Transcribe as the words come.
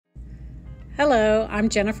Hello, I'm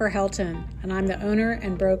Jennifer Helton, and I'm the owner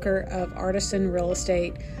and broker of Artisan Real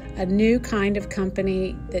Estate, a new kind of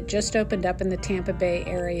company that just opened up in the Tampa Bay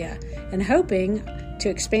area and hoping to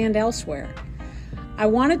expand elsewhere. I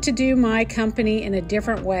wanted to do my company in a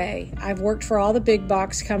different way. I've worked for all the big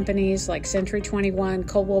box companies like Century 21,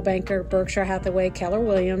 Coldwell Banker, Berkshire Hathaway, Keller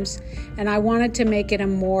Williams, and I wanted to make it a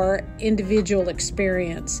more individual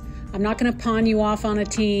experience. I'm not going to pawn you off on a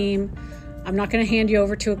team. I'm not going to hand you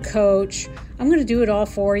over to a coach. I'm going to do it all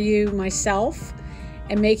for you myself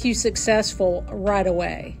and make you successful right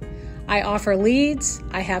away. I offer leads.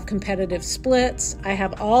 I have competitive splits. I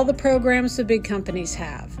have all the programs the big companies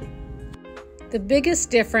have. The biggest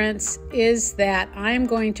difference is that I am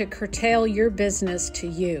going to curtail your business to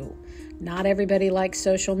you. Not everybody likes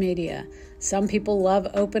social media. Some people love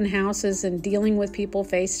open houses and dealing with people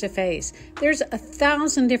face to face. There's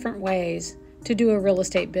 1,000 different ways to do a real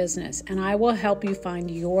estate business, and I will help you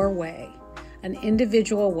find your way, an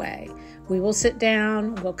individual way. We will sit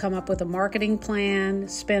down, we'll come up with a marketing plan,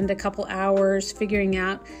 spend a couple hours figuring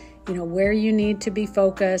out, where you need to be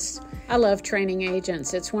focused. I love training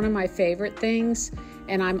agents. It's one of my favorite things,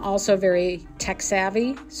 and I'm also very tech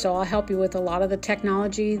savvy, so I'll help you with a lot of the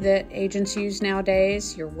technology that agents use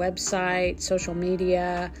nowadays, your website, social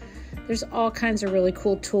media. There's all kinds of really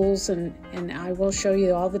cool tools, and I will show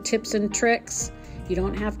you all the tips and tricks. You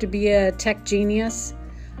don't have to be a tech genius.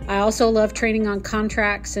 I also love training on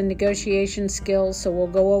contracts and negotiation skills, so we'll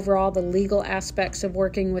go over all the legal aspects of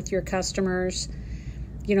working with your customers.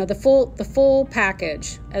 The full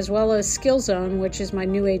package, as well as Skill Zone, which is my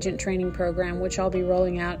new agent training program, which I'll be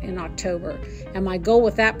rolling out in October. And my goal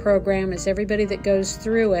with that program is everybody that goes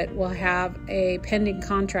through it will have a pending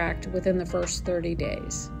contract within the first 30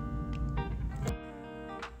 days.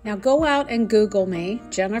 Now go out and Google me,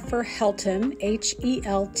 Jennifer Helton,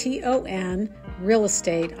 Helton, Real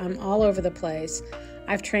Estate. I'm all over the place.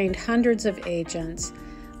 I've trained hundreds of agents.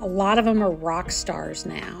 A lot of them are rock stars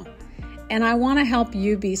now. And I want to help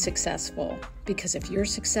you be successful, because if you're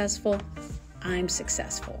successful, I'm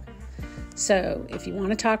successful. So if you want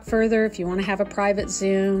to talk further, if you want to have a private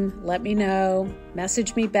Zoom, let me know.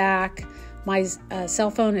 Message me back. My cell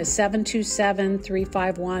phone is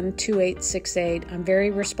 727-351-2868. I'm very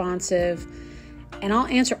responsive, and I'll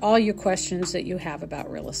answer all your questions that you have about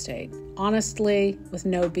real estate, honestly, with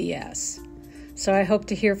no BS. So I hope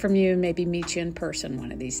to hear from you and maybe meet you in person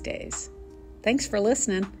one of these days. Thanks for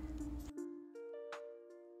listening.